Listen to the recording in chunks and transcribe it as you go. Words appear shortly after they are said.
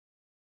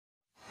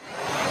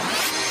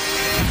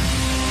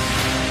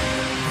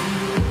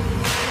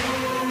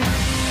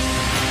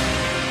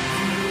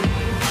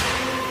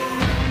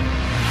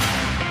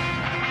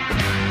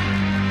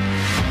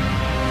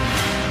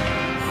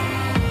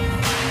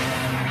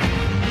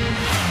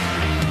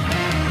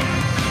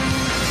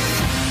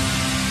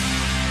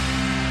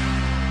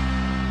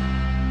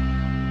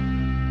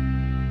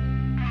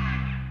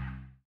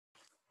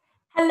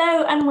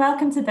Hello and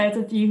welcome to those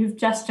of you who've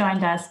just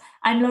joined us.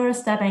 I'm Laura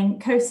Stebbing,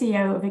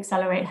 co-CEO of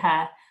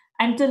accelerateHER.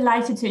 I'm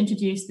delighted to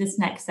introduce this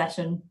next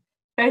session.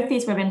 Both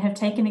these women have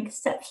taken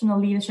exceptional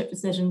leadership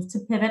decisions to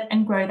pivot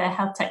and grow their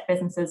health tech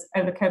businesses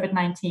over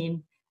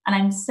COVID-19, and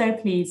I'm so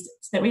pleased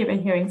that we are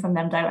hearing from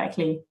them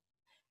directly.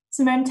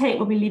 Simmone Taitt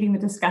will be leading the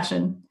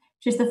discussion.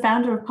 She's the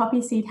founder of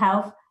Poppy Seed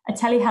Health, a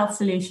telehealth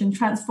solution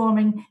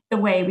transforming the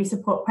way we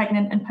support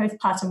pregnant and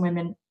postpartum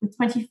women with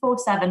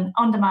 24/7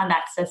 on-demand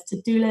access to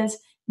doulas,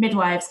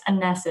 midwives, and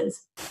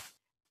nurses.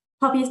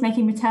 Poppy is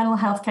making maternal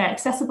healthcare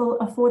accessible,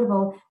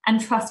 affordable,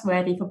 and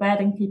trustworthy for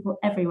birthing people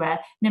everywhere,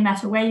 no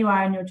matter where you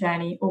are in your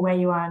journey or where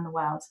you are in the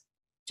world.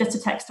 Just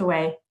a text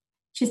away.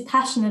 She's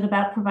passionate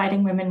about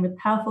providing women with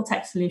powerful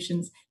tech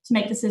solutions to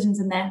make decisions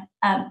in their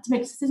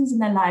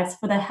lives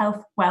for their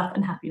health, wealth,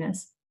 and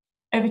happiness.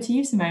 Over to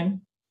you,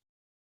 Simmone.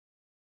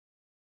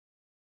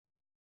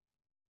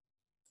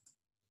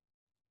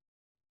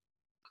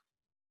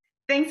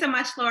 Thanks so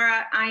much,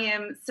 Laura. I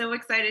am so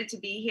excited to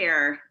be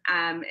here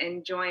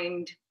and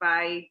joined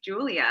by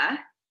Julia.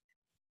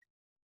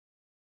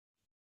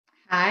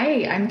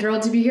 Hi, I'm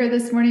thrilled to be here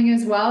this morning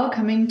as well,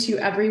 coming to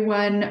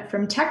everyone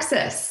from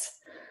Texas.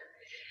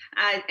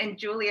 And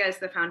Julia is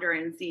the founder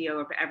and CEO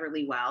of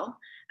Everlywell.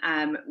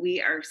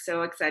 We are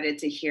so excited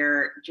to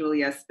hear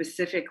Julia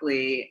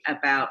specifically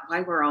about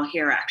why we're all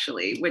here,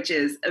 actually, which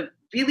is a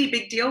really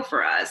big deal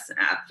for us.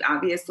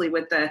 Obviously,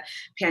 with the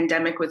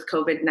pandemic with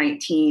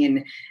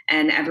COVID-19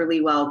 and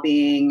Everlywell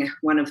being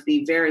one of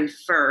the very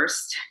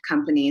first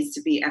companies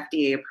to be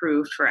FDA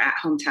approved for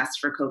at-home tests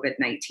for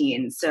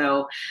COVID-19.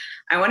 So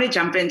I want to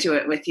jump into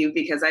it with you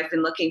because I've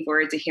been looking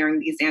forward to hearing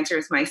these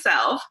answers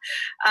myself.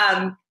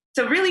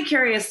 So really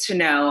curious to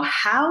know,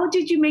 how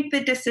did you make the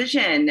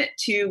decision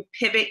to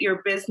pivot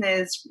your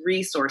business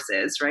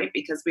resources, right?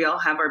 Because we all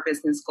have our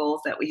business goals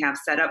that we have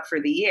set up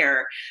for the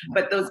year,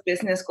 but those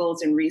business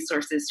goals and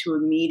resources to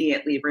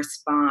immediately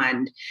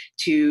respond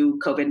to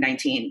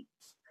COVID-19.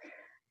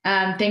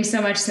 Thanks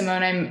so much,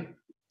 Simmone. I'm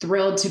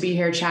thrilled to be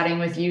here chatting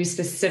with you,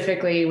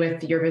 specifically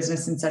with your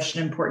business in such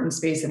an important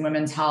space in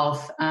women's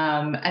health.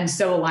 And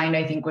so aligned,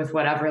 I think, with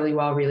what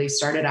Everlywell really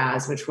started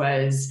as, which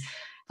was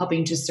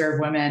helping to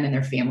serve women and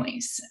their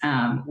families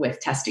with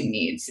testing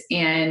needs.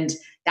 And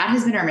that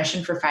has been our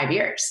mission for 5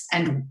 years.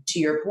 And to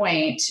your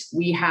point,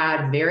 we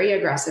had very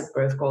aggressive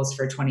growth goals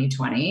for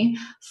 2020,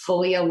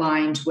 fully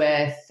aligned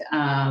with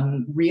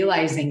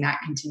realizing that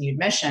continued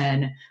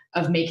mission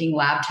of making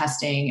lab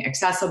testing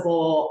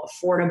accessible,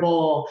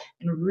 affordable,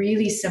 and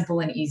really simple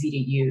and easy to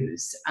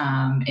use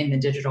in the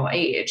digital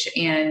age.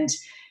 And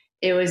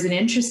it was an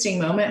interesting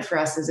moment for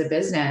us as a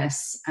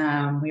business.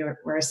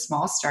 We're a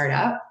small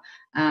startup.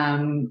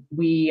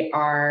 We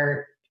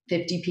are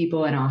 50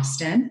 people in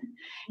Austin,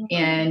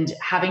 and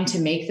having to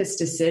make this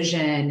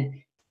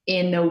decision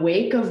in the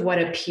wake of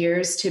what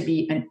appears to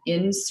be an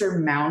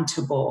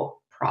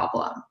insurmountable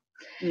problem.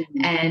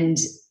 Mm-hmm. And,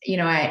 you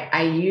know,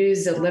 I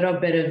use a little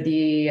bit of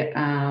the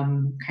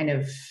kind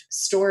of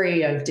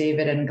story of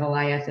David and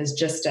Goliath as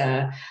just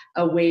a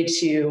way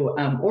to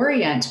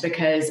orient,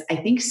 because I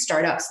think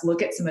startups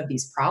look at some of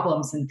these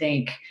problems and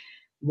think,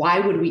 why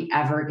would we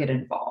ever get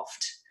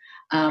involved?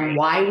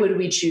 Why would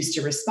we choose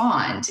to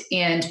respond?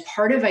 And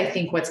part of, I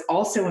think, what's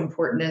also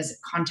important as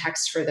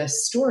context for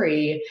this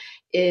story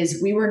is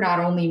we were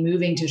not only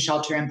moving to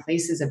shelter in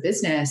place as a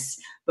business,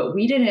 but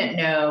we didn't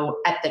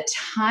know at the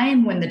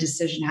time when the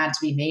decision had to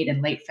be made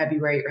in late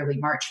February, early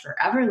March for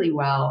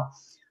Everlywell,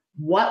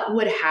 what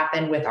would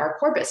happen with our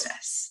core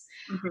business.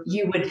 Mm-hmm.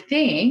 You would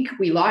think,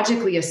 we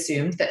logically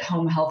assumed that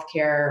home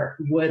healthcare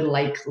would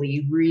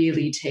likely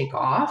really take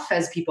off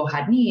as people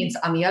had needs.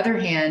 On the other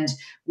hand,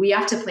 we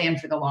have to plan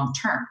for the long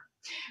term.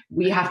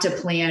 We have to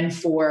plan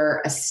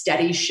for a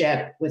steady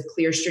ship with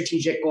clear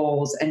strategic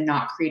goals and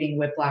not creating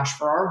whiplash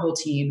for our whole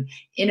team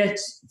in a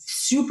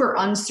super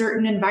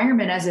uncertain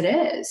environment as it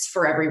is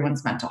for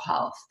everyone's mental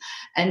health.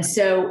 And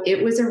so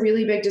it was a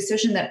really big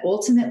decision that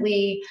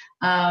ultimately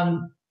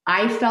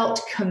I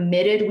felt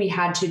committed we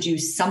had to do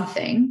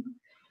something.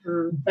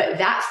 But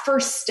that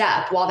first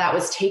step, while that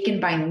was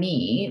taken by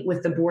me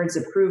with the board's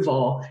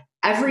approval,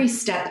 every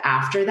step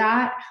after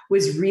that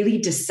was really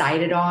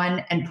decided on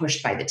and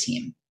pushed by the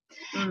team.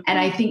 Mm-hmm. And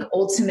I think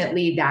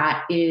ultimately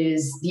that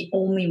is the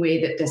only way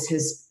that this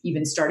has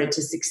even started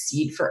to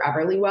succeed for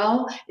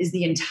Everlywell, is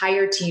the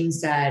entire team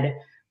said,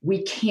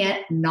 we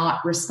can't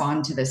not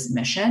respond to this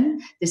mission.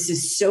 This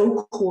is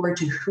so core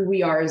to who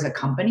we are as a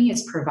company,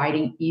 is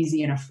providing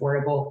easy and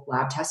affordable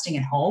lab testing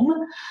at home.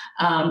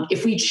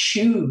 If we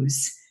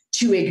choose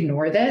to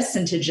ignore this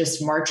and to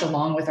just march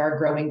along with our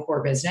growing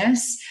core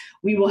business,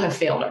 we will have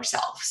failed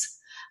ourselves.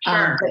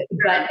 Sure.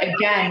 But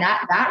again,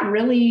 that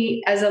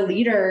really, as a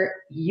leader,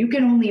 you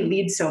can only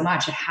lead so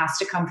much. It has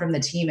to come from the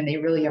team, and they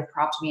really have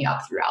propped me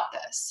up throughout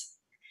this.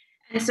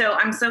 And so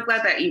I'm so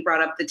glad that you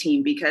brought up the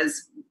team,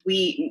 because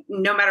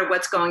no matter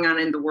what's going on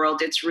in the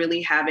world, it's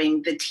really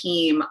having the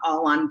team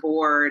all on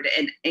board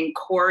and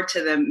core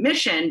to the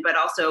mission, but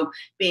also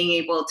being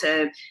able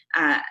to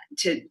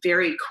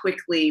very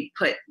quickly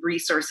put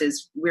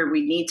resources where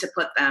we need to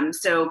put them.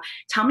 So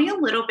tell me a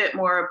little bit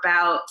more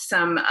about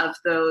some of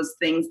those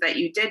things that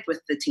you did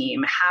with the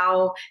team.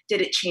 How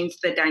did it change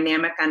the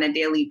dynamic on a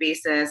daily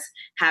basis,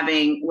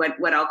 having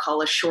what I'll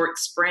call a short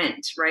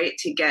sprint, right,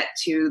 to get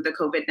to the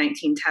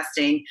COVID-19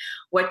 testing?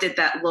 What did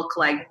that look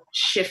like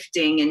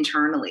shifting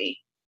internally?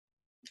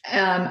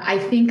 I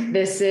think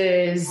this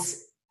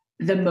is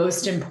the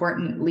most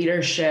important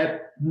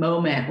leadership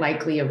moment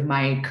likely of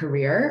my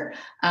career,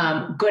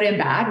 good and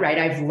bad, right?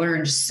 I've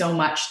learned so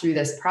much through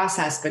this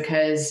process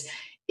because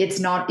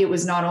it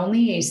was not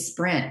only a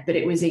sprint, but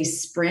it was a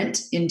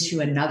sprint into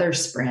another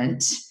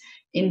sprint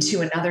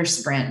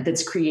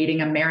that's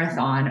creating a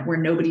marathon where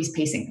nobody's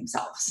pacing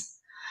themselves.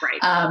 Right.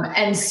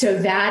 And so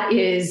that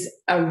is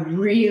a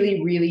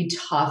really, really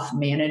tough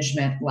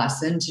management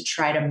lesson to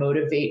try to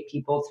motivate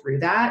people through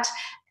that.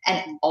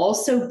 And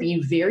also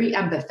be very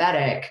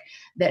empathetic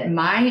that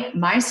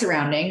my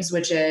surroundings,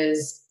 which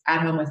is at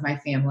home with my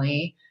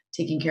family,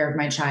 taking care of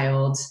my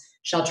child,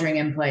 sheltering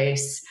in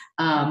place,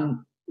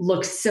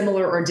 look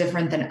similar or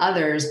different than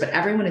others, but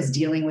everyone is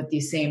dealing with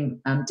these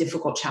same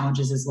difficult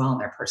challenges as well in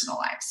their personal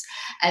lives.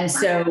 And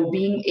so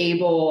being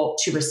able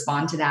to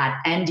respond to that,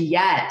 and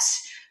yet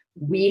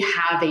we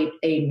have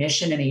a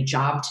mission and a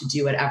job to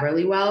do at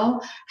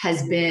Everlywell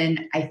has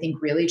been, I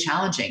think, really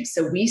challenging.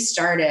 So we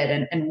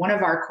started, and one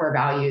of our core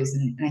values,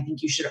 and I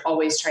think you should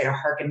always try to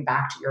hearken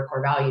back to your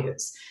core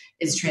values,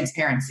 is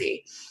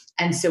transparency.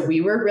 And so we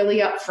were really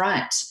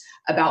upfront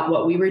about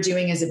what we were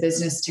doing as a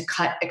business to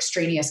cut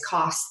extraneous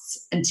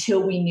costs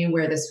until we knew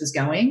where this was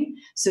going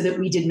so that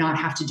we did not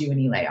have to do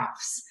any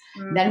layoffs.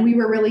 Then we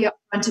were really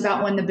upfront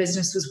about when the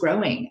business was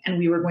growing and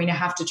we were going to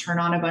have to turn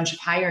on a bunch of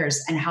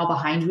hires and how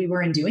behind we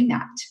were in doing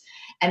that.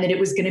 And that it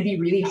was going to be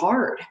really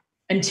hard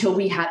until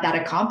we had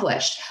that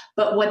accomplished.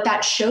 But what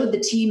that showed the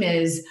team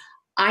is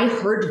I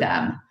heard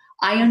them.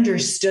 I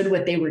understood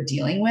what they were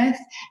dealing with.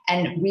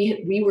 And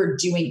we were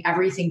doing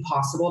everything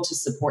possible to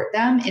support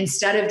them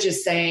instead of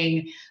just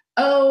saying,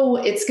 oh,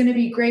 it's going to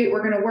be great.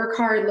 We're going to work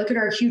hard. Look at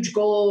our huge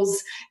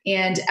goals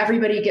and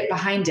everybody get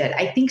behind it.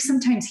 I think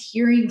sometimes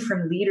hearing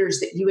from leaders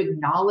that you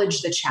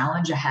acknowledge the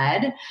challenge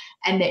ahead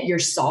and that you're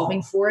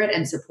solving for it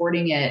and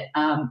supporting it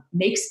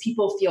makes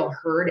people feel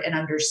heard and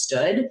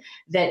understood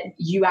that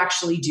you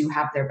actually do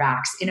have their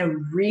backs in a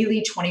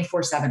really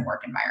 24/7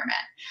 work environment.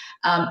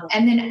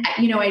 And then,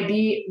 I'd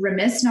be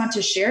remiss not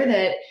to share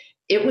that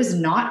it was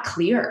not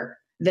clear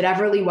that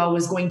Everlywell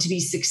was going to be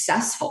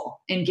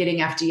successful in getting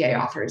FDA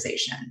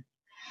authorization.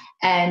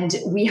 And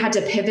we had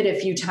to pivot a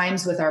few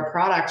times with our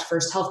product,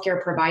 first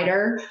healthcare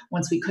provider,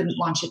 once we couldn't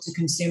launch it to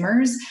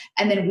consumers.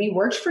 And then we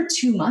worked for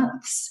 2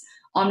 months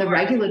on the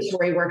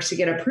regulatory work to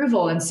get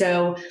approval. And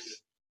so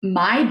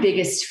my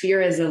biggest fear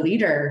as a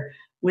leader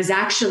was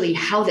actually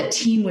how the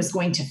team was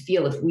going to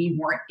feel if we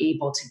weren't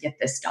able to get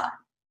this done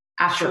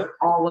after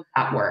all of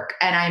that work.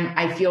 And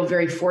I feel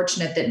very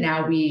fortunate that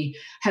now we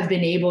have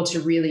been able to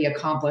really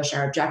accomplish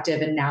our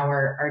objective and now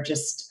are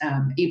just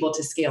able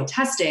to scale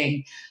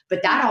testing.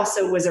 But that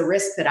also was a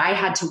risk that I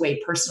had to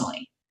weigh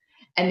personally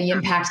and the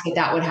impact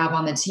that would have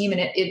on the team. And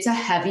it's a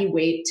heavy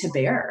weight to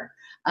bear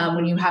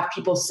when you have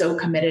people so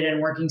committed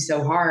and working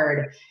so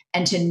hard,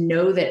 and to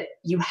know that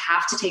you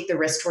have to take the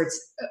risk towards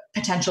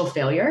potential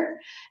failure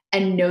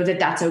and know that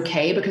that's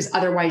okay, because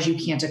otherwise you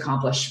can't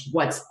accomplish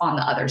what's on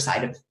the other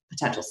side of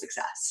potential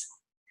success.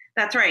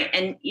 That's right.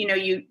 And,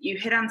 you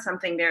hit on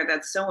something there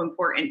that's so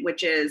important,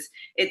 which is,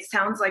 it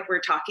sounds like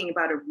we're talking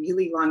about a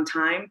really long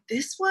time.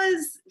 This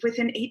was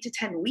within 8 to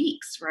 10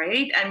 weeks,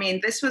 right? I mean,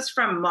 this was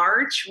from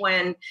March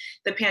when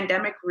the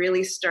pandemic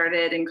really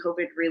started and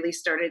COVID really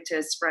started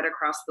to spread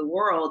across the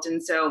world.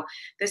 And so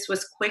this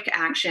was quick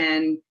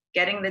action,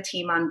 getting the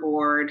team on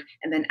board,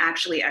 and then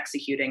actually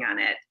executing on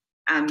it.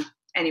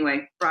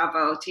 Anyway,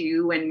 bravo to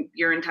you and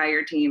your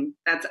entire team.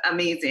 That's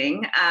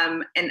amazing.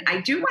 And I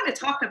do want to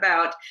talk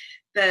about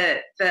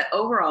the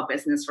overall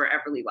business for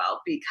Everlywell,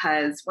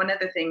 because one of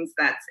the things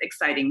that's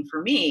exciting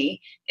for me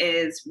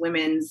is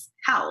women's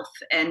health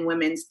and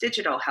women's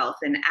digital health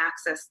and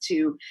access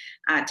to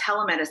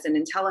telemedicine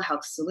and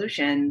telehealth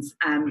solutions,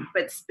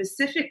 but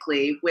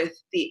specifically with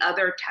the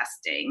other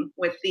testing,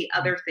 with the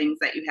other things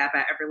that you have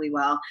at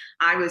Everlywell.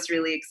 I was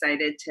really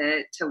excited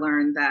to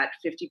learn that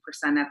 50%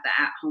 of the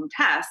at-home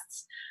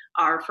tests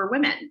are for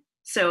women.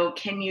 So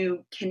can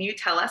you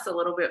tell us a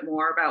little bit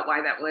more about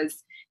why that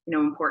was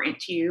important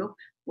to you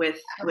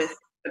with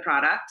the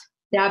product?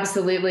 Yeah,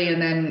 absolutely.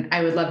 And then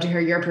I would love to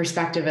hear your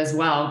perspective as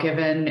well,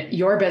 given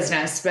your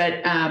business.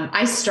 But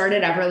I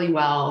started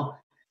Everlywell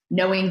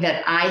knowing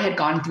that I had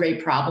gone through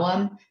a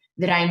problem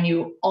that I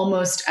knew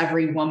almost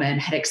every woman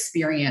had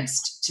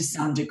experienced to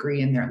some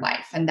degree in their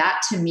life. And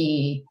that to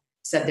me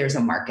said there's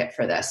a market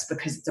for this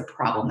because it's a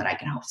problem that I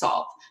can help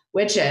solve,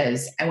 which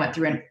is I went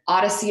through an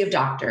odyssey of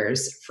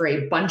doctors for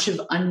a bunch of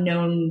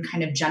unknown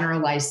kind of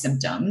generalized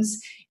symptoms.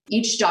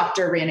 Each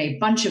doctor ran a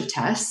bunch of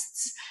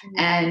tests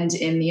And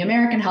in the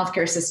American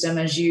healthcare system,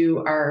 as you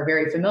are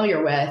very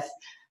familiar with,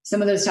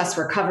 some of those tests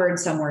were covered,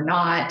 some were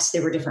not.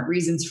 There were different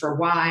reasons for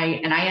why.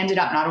 And I ended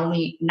up not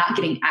only not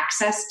getting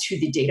access to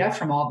the data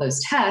from all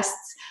those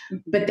tests,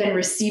 but then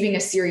receiving a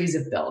series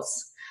of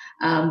bills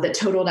that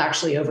totaled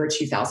actually over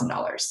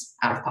 $2,000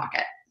 out of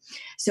pocket.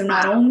 So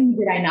not only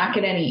did I not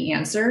get any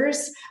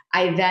answers,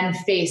 I then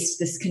faced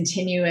this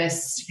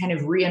continuous kind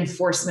of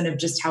reinforcement of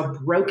just how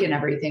broken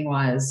everything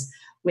was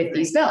with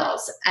these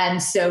bills.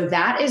 And so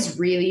that is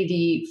really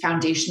the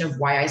foundation of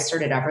why I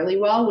started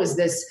Everlywell, was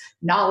this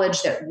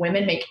knowledge that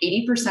women make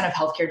 80% of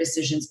healthcare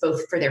decisions,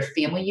 both for their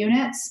family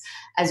units,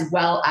 as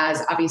well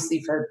as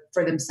obviously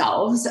for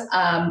themselves.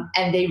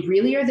 And they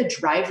really are the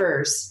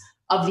drivers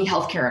of the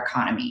healthcare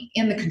economy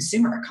and the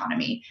consumer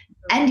economy.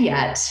 And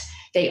yet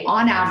they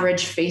on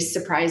average face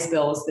surprise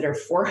bills that are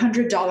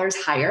 $400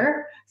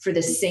 higher for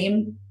the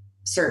same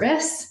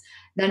service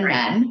than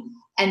men.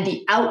 And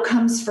the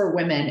outcomes for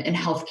women in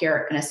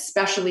healthcare, and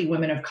especially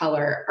women of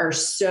color, are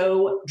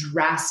so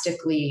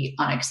drastically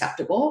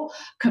unacceptable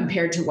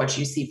compared to what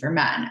you see for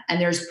men. And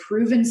there's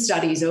proven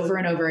studies over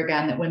and over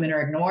again that women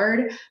are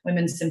ignored,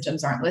 women's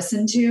symptoms aren't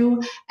listened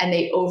to, and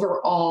they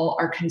overall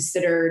are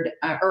considered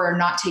or are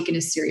not taken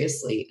as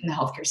seriously in the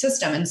healthcare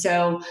system. And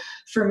so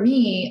for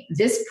me,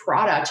 this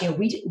product,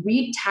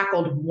 we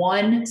tackled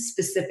one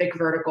specific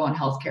vertical in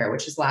healthcare,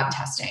 which is lab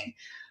testing.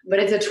 But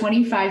it's a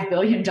 $25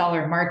 billion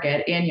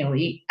market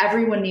annually.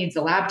 Everyone needs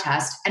a lab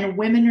test. And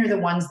women are the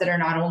ones that are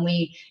not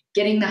only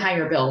getting the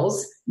higher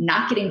bills,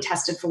 not getting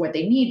tested for what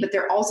they need, but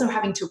they're also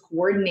having to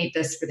coordinate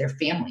this for their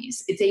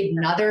families. It's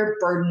another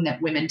burden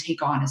that women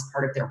take on as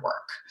part of their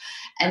work.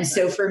 And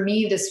so for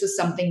me, this was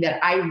something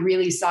that I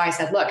really saw. I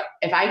said, look,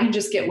 if I can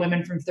just get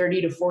women from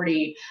 30 to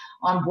 40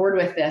 on board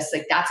with this,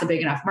 like that's a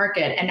big enough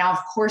market. And now, of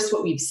course,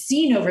 what we've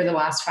seen over the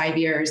last 5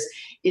 years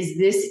is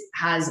this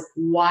has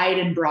wide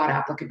and broad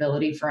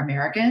applicability for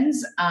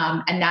Americans.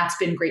 And that's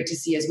been great to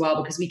see as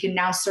well, because we can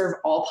now serve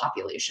all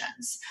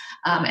populations.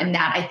 And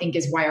that, I think,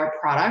 is why our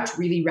product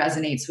really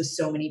resonates with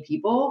so many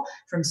people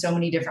from so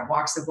many different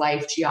walks of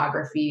life,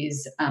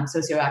 geographies,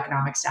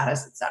 socioeconomic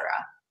status, et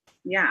cetera.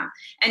 Yeah.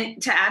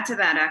 And to add to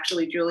that,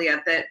 actually,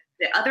 Julia, the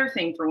other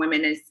thing for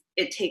women is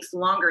it takes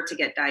longer to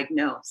get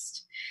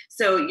diagnosed.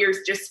 So you're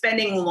just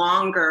spending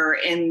longer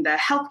in the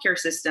healthcare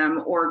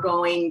system or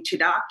going to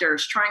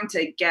doctors trying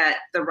to get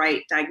the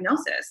right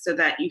diagnosis so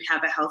that you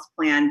have a health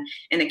plan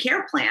and a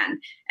care plan.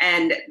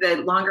 And the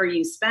longer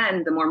you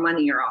spend, the more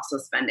money you're also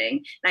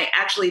spending. And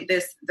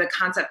the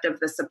concept of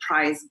the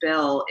surprise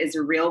bill is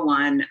a real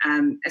one,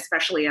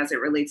 especially as it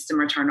relates to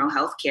maternal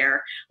health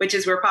care, which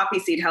is where Poppy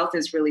Seed Health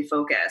is really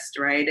focused,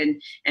 right?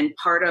 And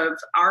part of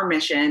our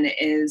mission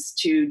is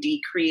to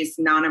decrease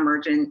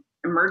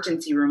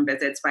emergency room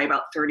visits by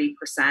about 30%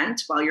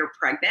 while you're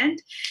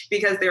pregnant,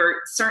 because there are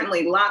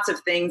certainly lots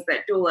of things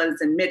that doulas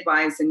and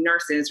midwives and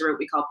nurses, or what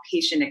we call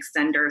patient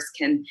extenders,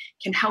 can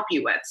help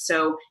you with.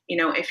 So,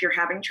 if you're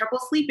having trouble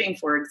sleeping,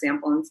 for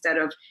example, instead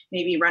of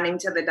maybe running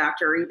to the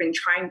doctor or even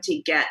trying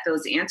to get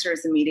those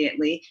answers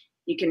immediately,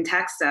 you can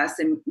text us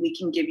and we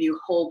can give you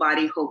whole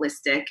body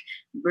holistic,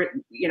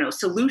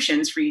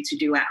 solutions for you to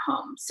do at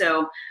home.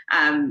 So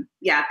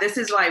this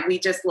is why we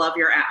just love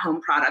your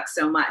at-home product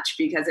so much,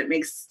 because it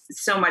makes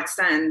so much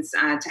sense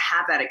to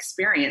have that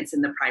experience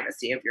in the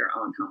privacy of your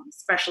own home,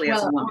 especially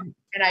as a woman.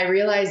 And I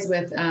realize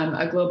with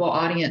a global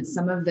audience,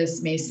 some of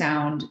this may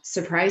sound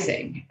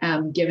surprising,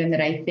 given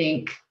that I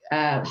think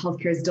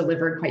healthcare is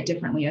delivered quite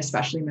differently,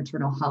 especially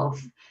maternal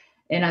health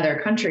in other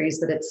countries.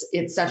 But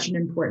it's such an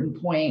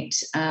important point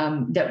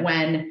that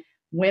when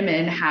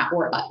women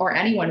or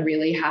anyone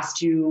really has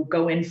to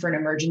go in for an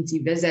emergency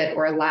visit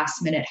or a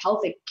last minute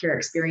health care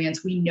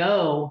experience, we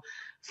know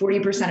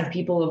 40% of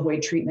people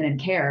avoid treatment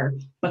and care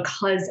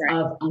because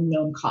of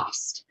unknown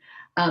cost.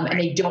 And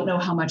they don't know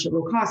how much it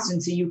will cost.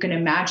 And so you can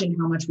imagine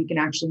how much we can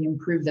actually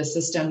improve the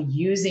system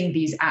using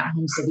these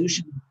at-home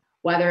solutions,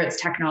 whether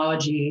it's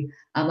technology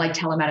like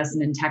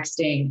telemedicine and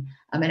texting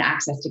and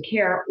access to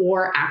care,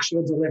 or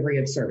actual delivery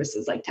of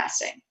services like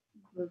testing.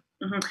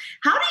 Mm-hmm.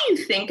 How do you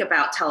think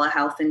about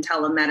telehealth and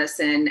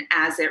telemedicine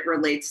as it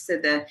relates to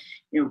the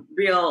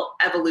real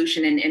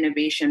evolution and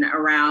innovation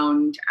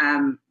around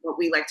what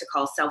we like to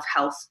call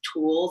self-health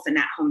tools and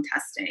at-home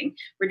testing?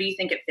 Where do you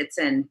think it fits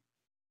in?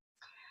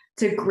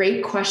 It's a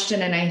great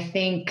question. And I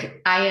think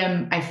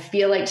I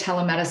feel like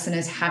telemedicine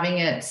is having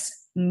its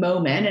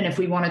moment. And if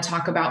we want to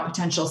talk about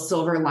potential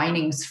silver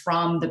linings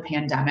from the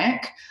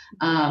pandemic,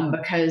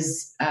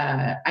 because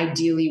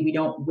ideally we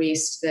don't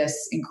waste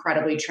this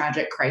incredibly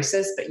tragic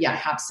crisis, but yet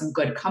have some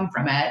good come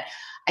from it.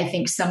 I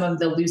think some of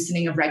the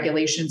loosening of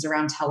regulations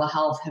around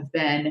telehealth have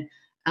been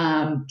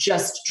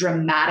just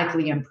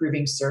dramatically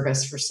improving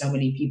service for so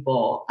many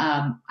people.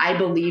 I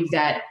believe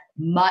that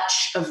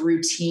much of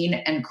routine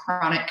and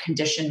chronic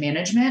condition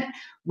management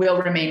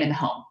will remain in the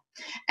home.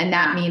 And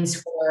that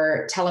means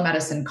for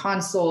telemedicine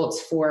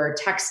consults, for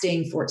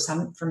texting,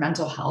 for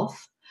mental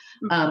health.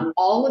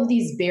 All of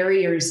these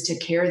barriers to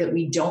care that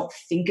we don't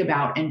think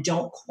about and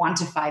don't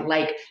quantify,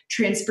 like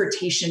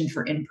transportation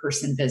for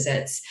in-person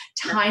visits,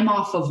 time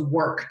off of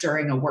work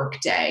during a work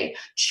day,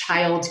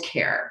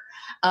 childcare,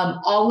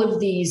 all of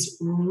these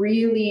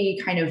really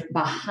kind of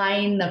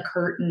behind the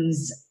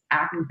curtains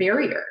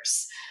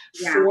barriers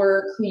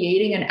for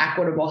creating an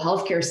equitable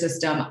healthcare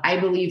system. I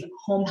believe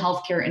home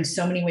healthcare in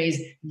so many ways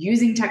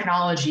using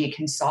technology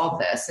can solve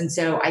this. And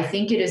so I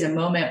think it is a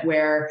moment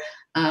where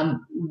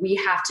we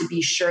have to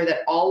be sure that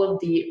all of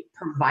the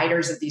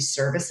providers of these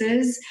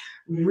services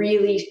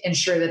really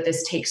ensure that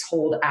this takes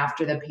hold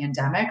after the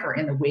pandemic or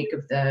in the wake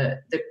of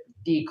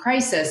the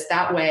crisis.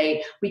 That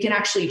way we can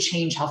actually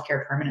change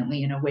healthcare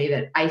permanently in a way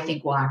that I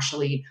think will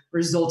actually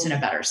result in a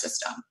better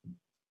system.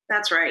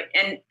 That's right.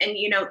 And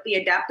you know, the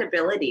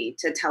adaptability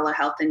to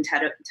telehealth and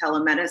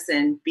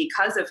telemedicine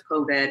because of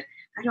COVID,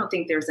 I don't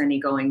think there's any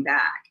going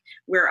back.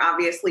 We're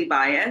obviously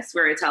biased.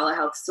 We're a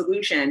telehealth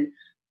solution.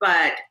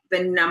 But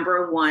the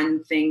number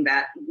one thing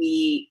that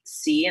we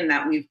see and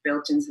that we've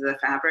built into the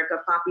fabric of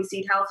Poppy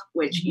Seed Health,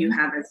 which you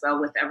have as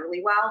well with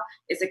Everlywell,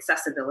 is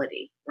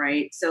accessibility,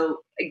 right?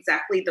 So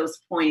exactly those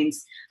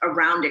points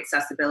around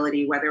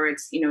accessibility, whether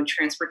it's, you know,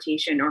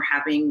 transportation or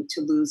having to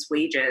lose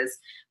wages,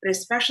 but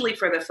especially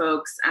for the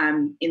folks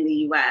in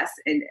the US,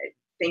 and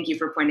thank you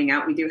for pointing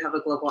out, we do have a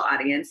global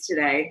audience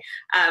today,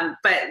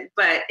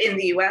 but in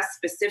the US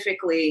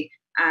specifically,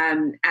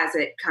 as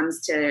it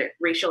comes to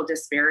racial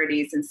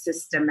disparities and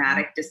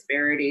systematic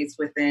disparities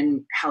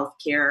within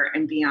healthcare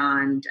and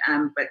beyond,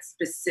 but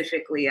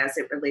specifically as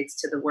it relates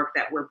to the work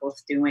that we're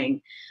both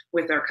doing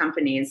with our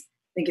companies,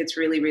 I think it's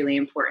really, really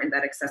important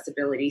that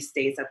accessibility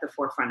stays at the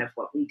forefront of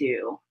what we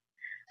do.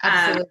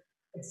 Absolutely.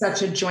 It's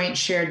such a joint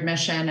shared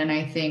mission. And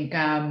I think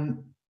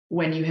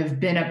when you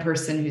have been a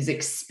person who's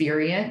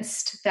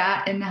experienced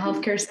that in the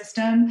healthcare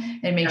system,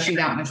 it makes you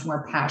that much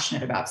more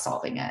passionate about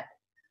solving it.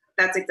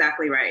 That's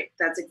exactly right.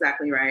 That's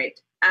exactly right.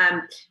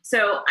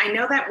 So I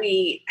know that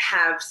we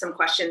have some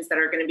questions that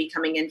are going to be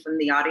coming in from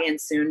the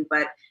audience soon,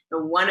 but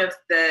one of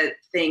the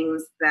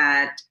things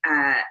that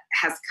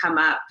has come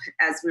up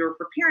as we were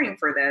preparing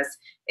for this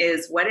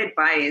is what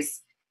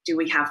advice do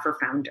we have for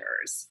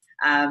founders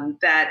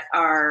that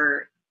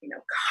are, you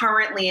know,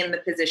 currently in the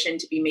position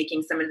to be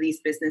making some of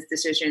these business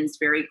decisions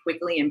very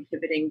quickly and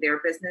pivoting their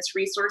business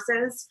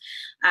resources.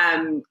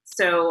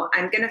 So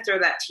I'm going to throw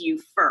that to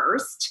you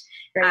first.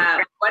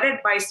 What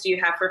advice do you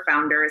have for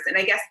founders? And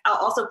I guess I'll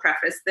also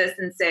preface this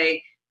and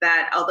say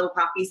that although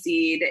Poppy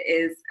Seed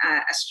is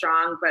a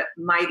strong but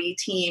mighty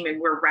team and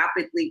we're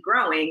rapidly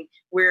growing,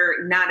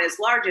 we're not as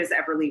large as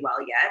Everlywell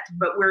yet,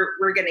 but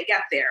we're going to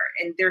get there.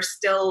 And there's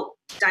still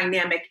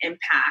dynamic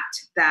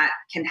impact that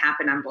can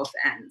happen on both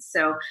ends.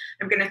 So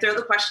I'm going to throw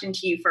the question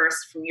to you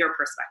first from your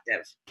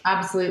perspective.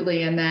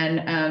 Absolutely. And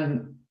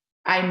then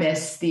I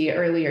miss the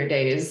earlier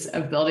days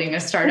of building a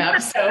startup.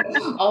 So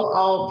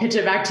I'll pitch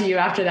it back to you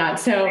after that.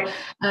 So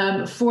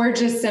for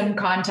just some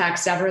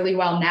context,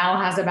 Everlywell now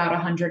has about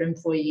 100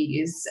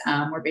 employees.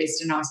 We're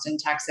based in Austin,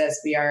 Texas.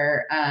 We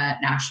are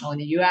national in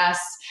the US,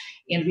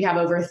 and we have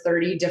over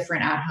 30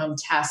 different at-home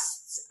tests.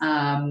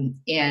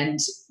 And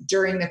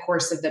during the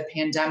course of the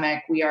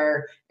pandemic, we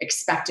are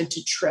expected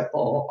to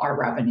triple our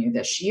revenue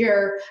this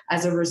year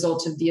as a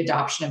result of the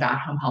adoption of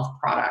at-home health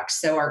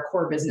products. So our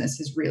core business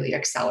has really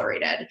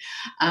accelerated.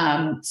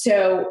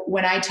 So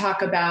when I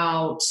talk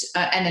about,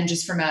 and then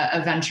just from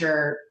a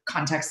venture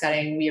context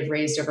setting, we have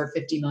raised over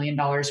 $50 million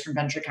from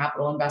venture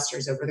capital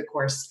investors over the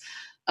course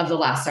of the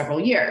last several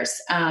years.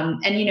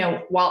 And, you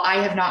know, while I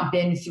have not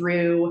been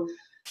through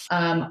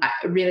I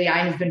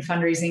have been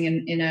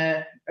fundraising in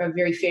a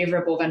very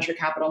favorable venture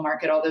capital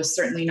market, although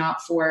certainly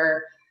not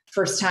for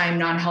first-time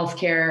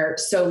non-healthcare,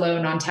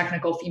 solo,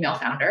 non-technical female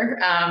founder.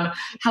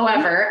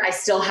 However, I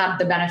still have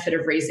the benefit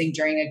of raising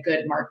during a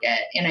good market.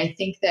 And I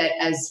think that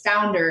as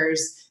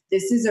founders,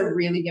 this is a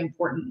really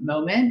important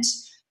moment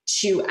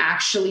to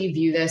actually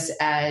view this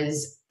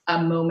as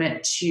a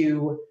moment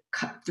to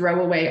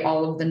throw away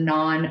all of the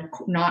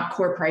not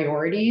core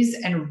priorities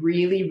and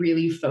really,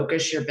 really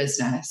focus your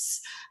business.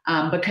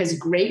 Because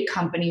great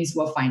companies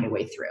will find a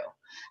way through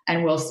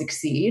and will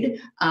succeed.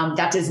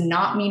 That does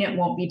not mean it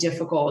won't be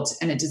difficult,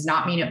 and it does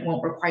not mean it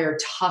won't require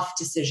tough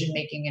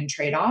decision-making and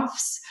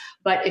trade-offs.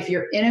 But if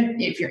you're in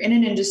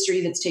an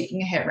industry that's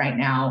taking a hit right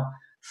now,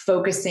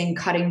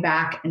 cutting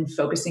back and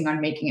focusing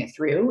on making it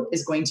through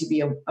is going to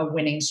be a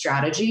winning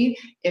strategy.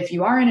 If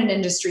you are in an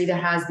industry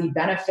that has the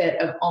benefit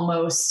of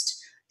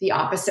almost the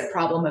opposite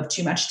problem of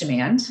too much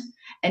demand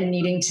and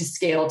needing to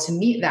scale to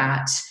meet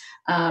that,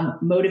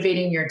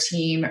 motivating your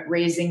team,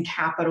 raising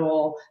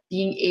capital,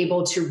 being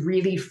able to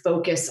really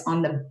focus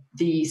on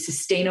the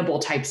sustainable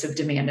types of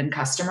demand and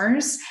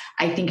customers,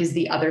 I think is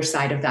the other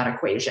side of that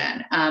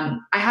equation. I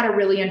had a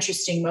really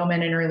interesting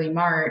moment in early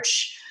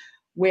March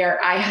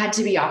where I had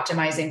to be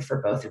optimizing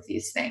for both of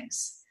these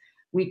things.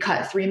 We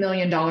cut $3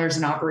 million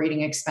in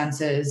operating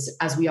expenses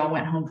as we all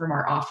went home from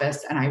our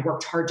office, and I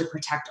worked hard to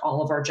protect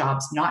all of our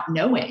jobs, not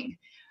knowing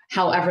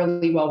how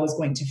Everlywell was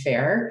going to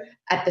fare.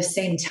 At the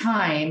same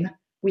time,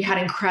 we had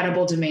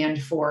incredible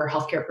demand for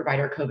healthcare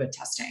provider COVID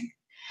testing.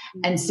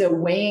 And so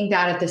weighing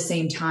that at the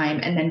same time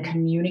and then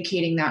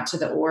communicating that to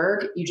the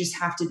org, you just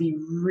have to be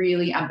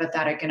really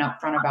empathetic and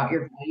upfront about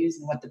your values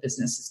and what the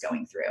business is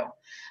going through.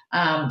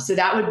 So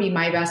that would be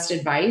my best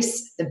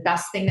advice. The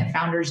best thing that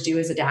founders do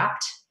is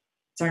adapt.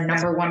 It's our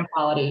number one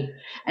quality.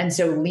 And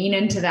so lean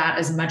into that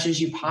as much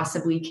as you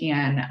possibly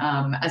can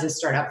as a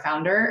startup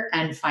founder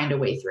and find a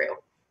way through.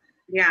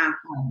 Yeah.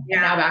 And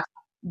now back,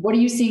 what are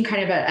you seeing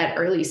kind of at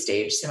early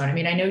stage, Simmone? I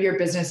mean, I know your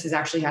business has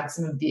actually had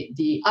some of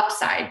the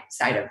upside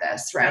side of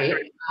this, right?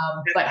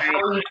 But how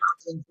are you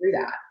going through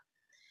that?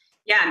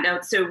 Yeah, no,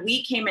 so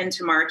we came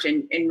into March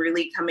and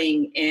really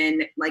coming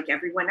in like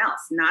everyone else,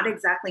 not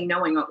exactly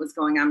knowing what was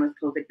going on with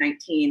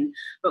COVID-19,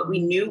 but we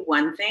knew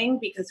one thing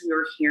because we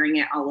were hearing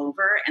it all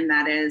over, and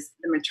that is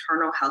the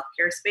maternal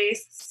healthcare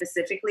space,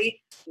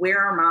 specifically, where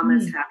are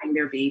mamas having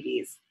their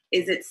babies?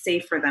 Is it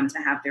safe for them to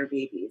have their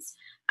babies?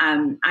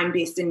 I'm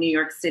based in New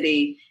York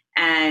City,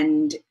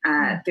 and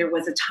there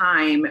was a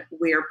time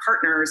where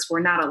partners were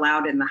not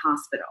allowed in the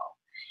hospital.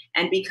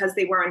 And because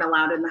they weren't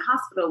allowed in the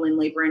hospital in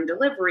labor and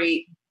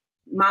delivery,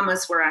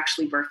 mamas were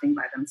actually birthing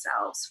by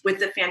themselves with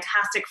the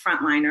fantastic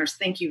frontliners.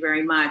 Thank you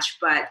very much.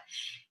 But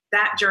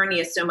that journey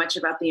is so much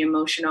about the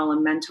emotional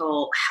and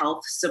mental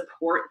health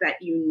support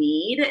that you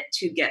need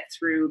to get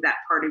through that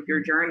part of your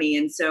journey.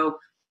 And so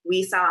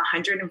we saw a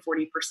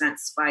 140%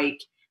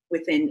 spike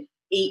within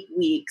 8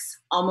 weeks,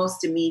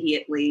 almost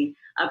immediately,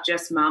 of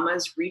just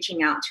mamas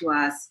reaching out to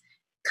us,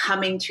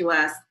 coming to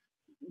us,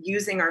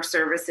 using our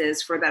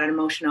services for that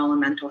emotional and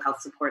mental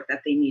health support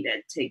that they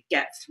needed to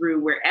get through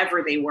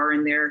wherever they were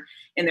in their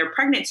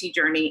pregnancy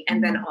journey,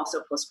 and then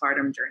also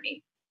postpartum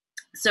journey.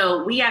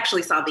 So we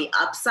actually saw the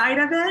upside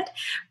of it.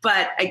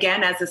 But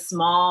again, as a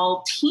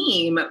small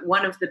team,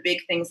 one of the big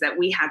things that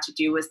we had to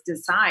do was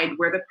decide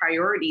where the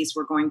priorities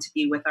were going to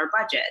be with our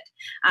budget.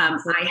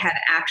 I had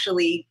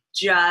actually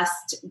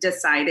just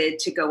decided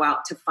to go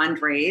out to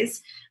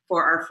fundraise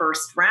for our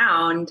first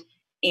round,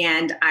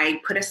 and I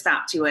put a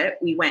stop to it.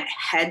 We went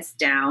heads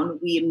down.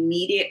 We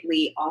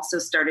immediately also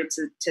started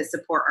to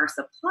support our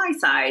supply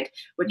side,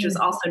 which was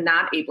also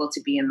not able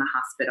to be in the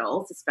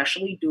hospitals,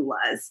 especially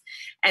doulas.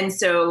 And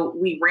so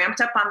we ramped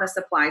up on the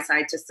supply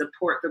side to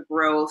support the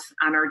growth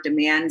on our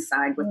demand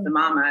side with the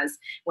mamas.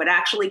 What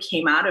actually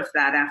came out of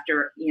that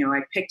after,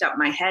 I picked up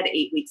my head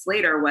 8 weeks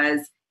later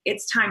was,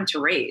 it's time to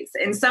raise.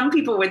 And some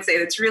people would say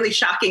it's really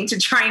shocking to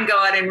try and go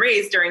out and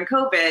raise during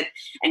COVID.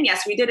 And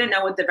yes, we didn't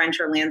know what the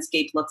venture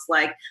landscape looks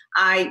like.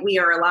 We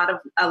are a lot of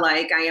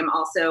alike. I am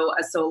also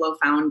a solo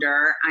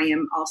founder. I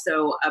am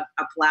also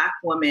a Black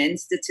woman,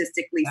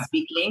 statistically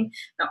speaking,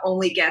 that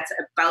only gets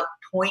about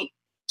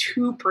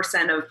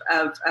 0.2%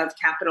 of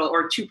capital,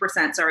 or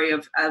 2%, sorry,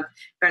 of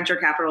venture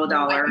capital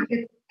dollar.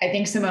 I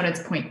think, Simmone,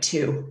 it's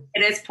 0.2.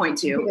 It is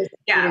 0.2.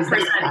 Yeah.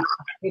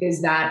 It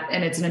is that,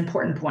 and it's an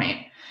important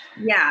point.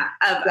 Yeah,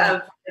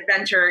 of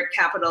venture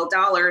capital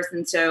dollars.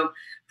 And so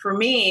for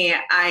me,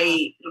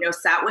 I,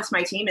 sat with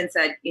my team and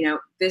said,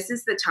 this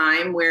is the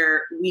time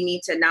where we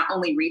need to not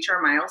only reach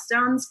our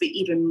milestones, but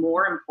even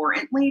more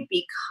importantly,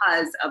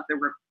 because of the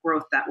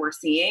growth that we're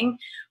seeing,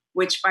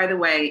 which, by the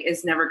way,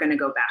 is never going to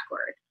go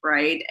backward,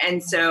 right?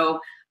 And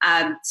so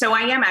I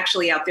am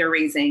actually out there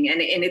raising,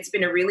 and it's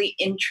been a really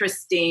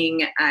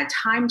interesting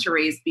time to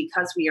raise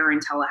because we are in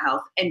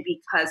telehealth and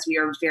because we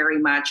are very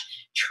much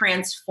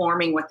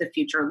transforming what the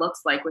future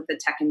looks like with the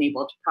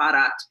tech-enabled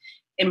product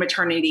in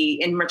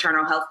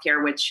maternal health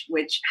care, which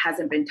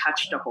hasn't been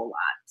touched a whole lot.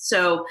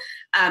 So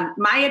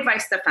my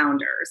advice to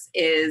founders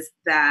is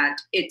that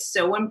it's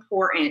so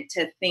important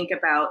to think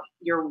about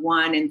your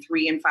 1 and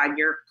 3 and 5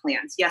 year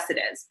plans. Yes, it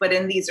is. But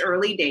in these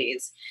early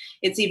days,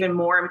 it's even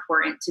more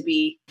important to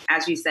be,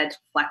 as you said,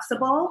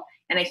 flexible.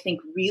 And I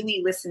think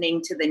really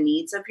listening to the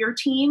needs of your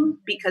team,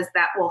 because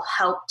that will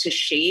help to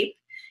shape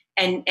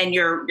and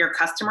your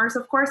customers,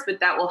 of course, but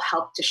that will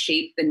help to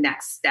shape the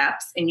next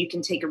steps. And you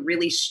can take a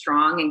really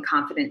strong and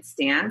confident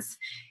stance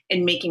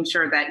in making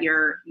sure that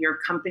your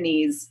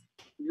company's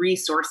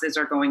resources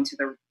are going to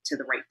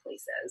the right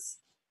places.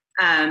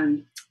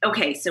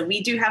 Okay, so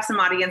we do have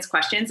some audience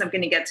questions. I'm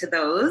going to get to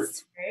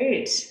those.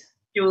 Great.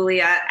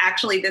 Julia,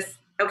 actually this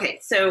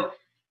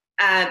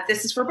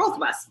is for both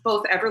of us.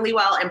 Both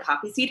Everlywell and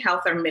Poppy Seed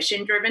Health are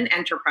mission-driven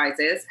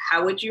enterprises.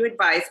 How would you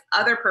advise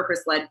other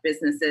purpose-led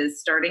businesses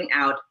starting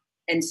out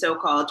and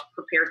so-called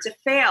prepare to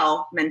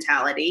fail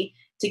mentality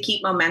to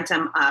keep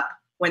momentum up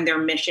when their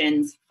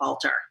missions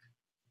falter?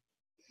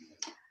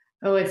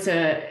 Oh, it's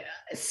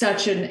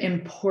such an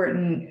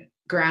important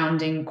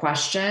grounding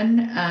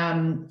question.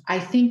 I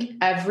think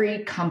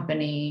every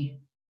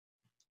company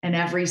and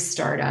every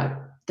startup,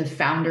 the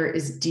founder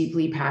is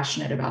deeply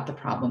passionate about the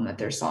problem that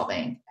they're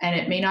solving. And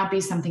it may not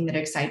be something that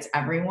excites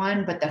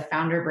everyone, but the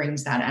founder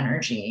brings that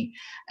energy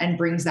and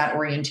brings that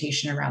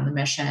orientation around the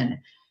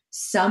mission.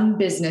 Some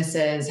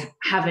businesses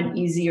have an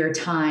easier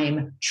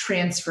time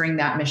transferring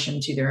that mission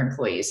to their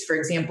employees. For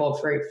example,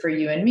 for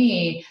you and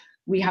me,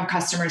 we have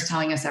customers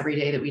telling us every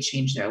day that we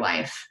changed their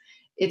life.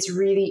 it's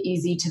really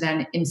easy to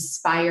then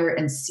inspire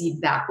and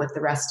seed that with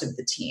the rest of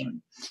the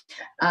team.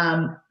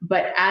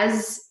 But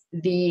as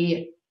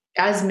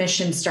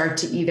missions start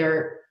to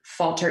either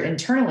falter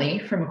internally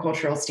from a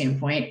cultural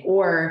standpoint,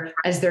 or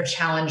as they're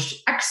challenged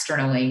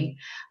externally,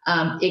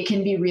 it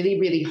can be really,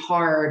 really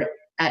hard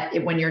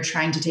when you're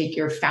trying to take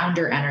your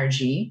founder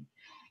energy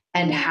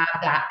and have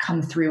that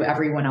come through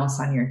everyone else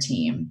on your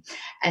team.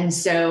 And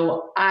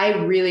so I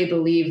really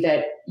believe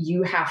that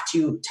you have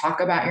to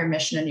talk about your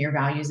mission and your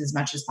values as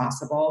much as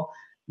possible,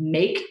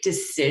 make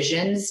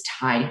decisions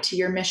tied to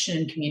your mission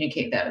and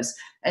communicate those.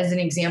 As an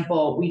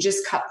example, we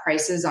just cut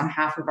prices on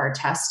half of our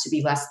tests to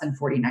be less than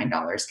 $49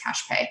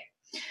 cash pay.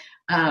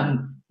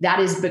 That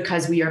is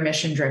because we are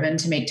mission driven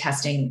to make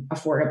testing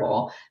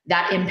affordable.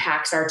 That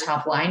impacts our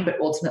top line, but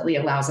ultimately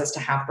allows us to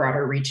have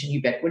broader reach and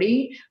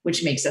ubiquity,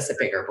 which makes us a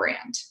bigger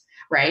brand,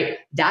 right?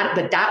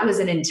 But that was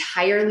an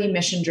entirely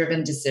mission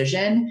driven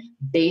decision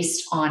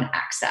based on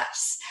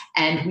access.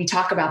 And we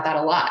talk about that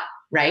a lot,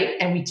 right?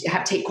 And we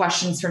take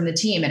questions from the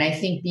team. And I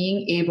think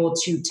being able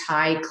to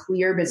tie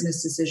clear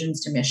business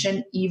decisions to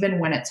mission, even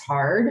when it's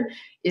hard,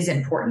 is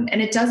important.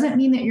 And it doesn't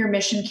mean that your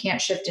mission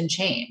can't shift and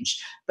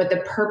change, but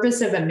the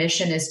purpose of a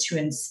mission is to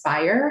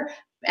inspire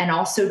and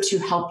also to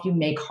help you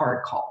make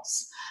hard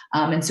calls.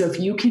 And so if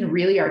you can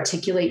really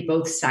articulate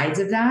both sides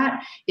of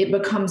that, it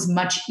becomes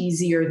much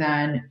easier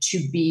than to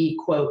be,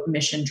 quote,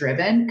 mission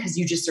driven, because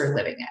you just are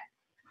living it.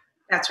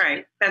 That's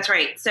right. That's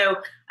right. So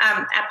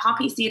at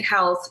Poppy Seed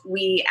Health,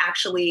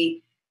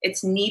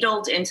 it's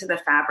needled into the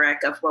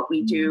fabric of what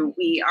we do.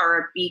 We are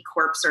a B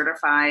Corp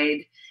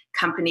certified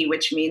company,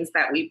 which means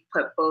that we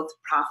put both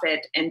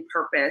profit and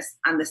purpose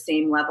on the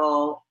same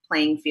level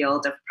playing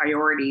field of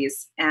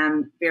priorities.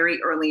 And very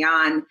early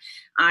on,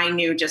 I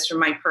knew just from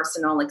my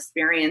personal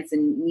experience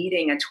in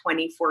needing a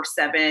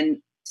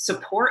 24/7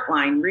 support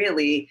line,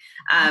 really,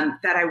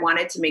 that I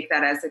wanted to make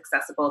that as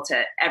accessible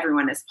to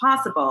everyone as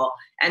possible.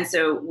 And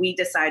so we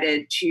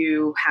decided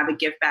to have a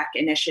give back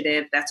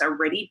initiative that's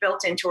already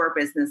built into our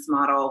business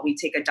model. We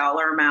take a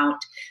dollar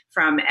amount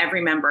from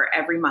every member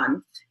every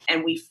month,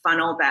 and we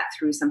funnel that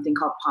through something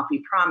called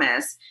Poppy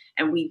Promise.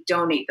 And we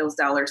donate those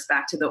dollars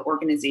back to the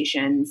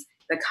organizations,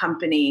 the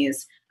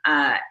companies,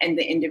 and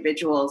the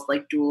individuals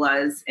like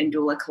doulas and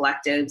doula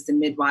collectives and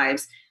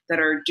midwives that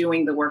are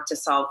doing the work to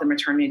solve the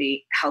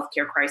maternity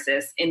healthcare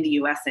crisis in the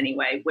US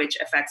anyway, which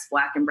affects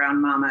Black and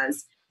Brown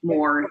mamas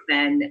more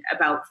than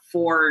about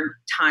 4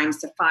 times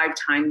to 5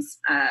 times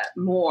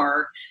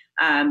more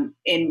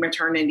in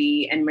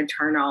maternity and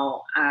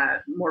maternal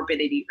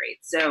morbidity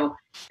rates. So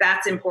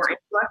that's important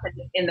to us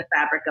in the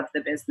fabric of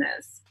the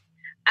business.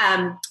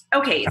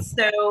 Okay,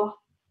 so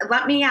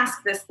let me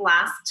ask this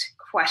last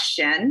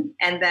question,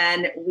 and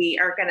then we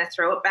are going to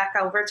throw it back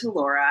over to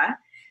Laura.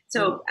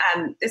 So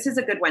this is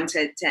a good one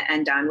to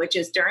end on, which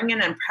is during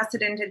an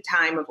unprecedented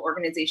time of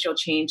organizational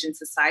change and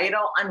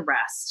societal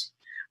unrest,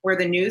 where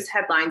the news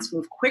headlines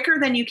move quicker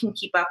than you can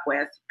keep up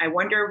with, I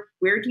wonder,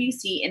 where do you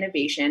see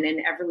innovation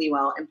in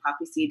Everlywell and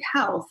Poppy Seed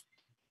Health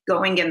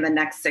going in the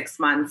next 6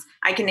 months?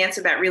 I can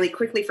answer that really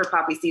quickly for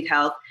Poppy Seed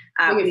Health.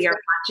 We are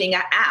launching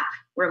an app.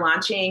 We're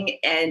launching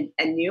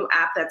a new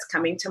app that's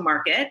coming to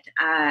market,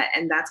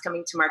 and that's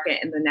coming to market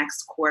in the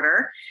next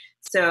quarter.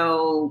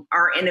 So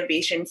our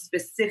innovation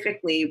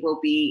specifically will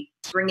be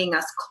bringing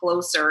us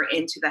closer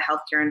into the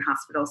healthcare and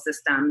hospital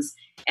systems,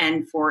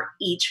 and for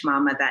each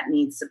mama that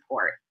needs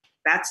support.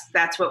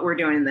 That's what we're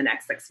doing in the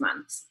next 6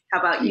 months. How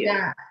about you?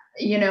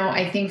 Yeah,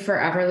 I think for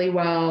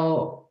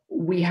Everlywell,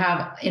 we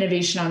have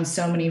innovation on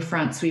so many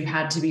fronts. We've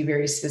had to be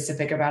very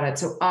specific about it.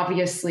 So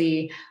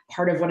obviously,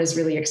 part of what has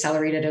really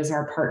accelerated is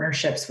our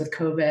partnerships with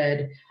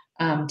COVID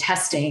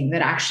testing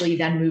that actually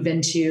then move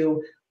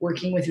into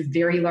working with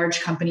very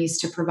large companies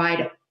to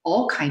provide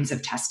all kinds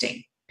of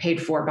testing paid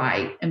for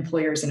by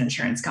employers and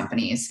insurance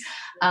companies.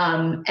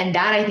 And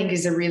that, I think,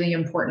 is a really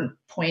important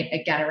point,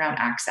 again, around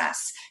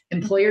access.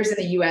 Employers in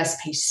the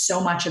US pay so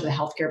much of the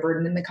healthcare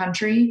burden in the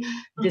country.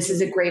 This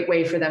is a great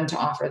way for them to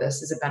offer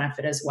this as a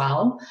benefit as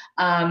well.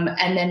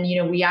 And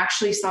then, we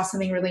actually saw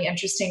something really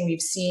interesting.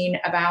 We've seen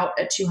about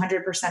a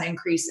 200%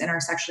 increase in our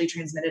sexually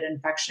transmitted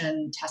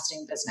infection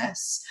testing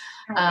business.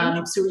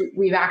 So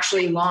we've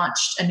actually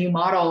launched a new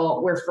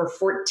model where for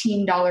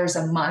 $14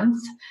 a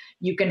month,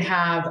 you can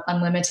have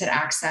unlimited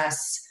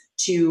access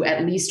to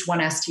at least one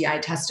STI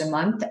test a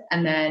month,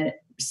 and then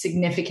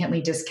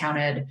significantly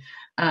discounted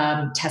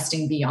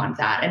testing beyond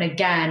that. And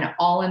again,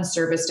 all in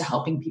service to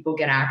helping people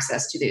get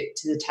access to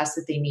the tests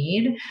that they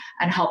need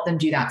and help them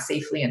do that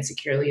safely and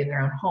securely in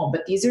their own home.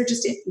 But these are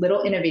just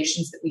little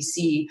innovations that we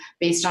see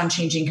based on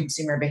changing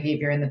consumer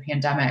behavior in the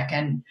pandemic.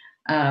 And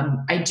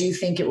I do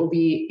think it will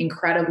be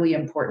incredibly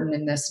important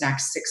in this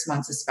next 6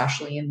 months,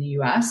 especially in the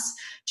US,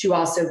 to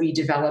also be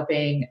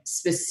developing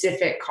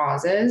specific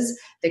causes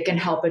that can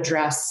help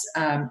address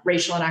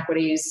racial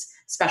inequities,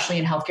 especially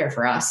in healthcare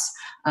for us,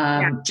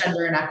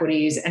 gender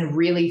inequities, and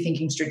really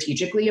thinking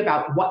strategically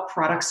about what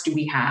products do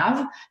we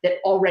have that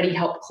already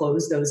help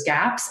close those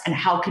gaps and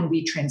how can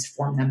we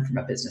transform them from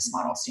a business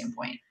model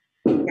standpoint.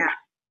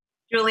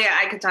 Julia,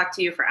 I could talk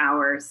to you for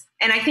hours,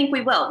 and I think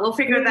we will. We'll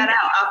figure that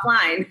out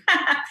offline.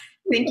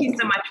 Thank you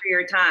so much for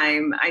your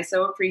time. I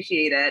so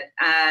appreciate it.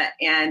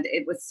 And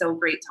it was so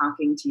great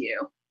talking to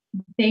you.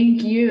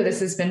 Thank you.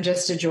 This has been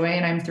just a joy,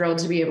 and I'm thrilled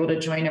to be able to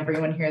join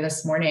everyone here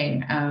this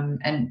morning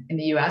and in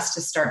the US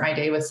to start my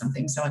day with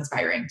something so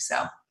inspiring.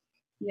 So,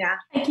 yeah.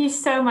 Thank you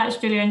so much,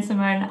 Julia and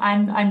Simmone.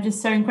 I'm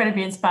just so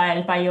incredibly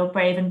inspired by your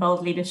brave and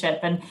bold leadership,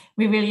 and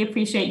we really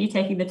appreciate you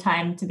taking the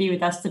time to be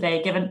with us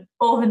today, given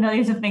all the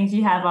millions of things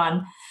you have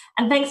on.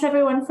 And thanks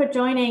everyone for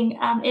joining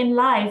in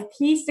live.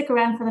 Please stick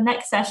around for the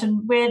next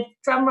session with,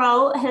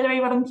 drumroll, Hillary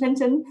Rodham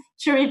Clinton,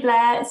 Cherie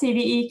Blair,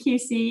 CVE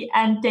QC,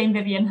 and Dame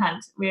Vivian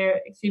Hunt.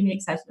 We're extremely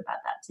excited about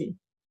that too.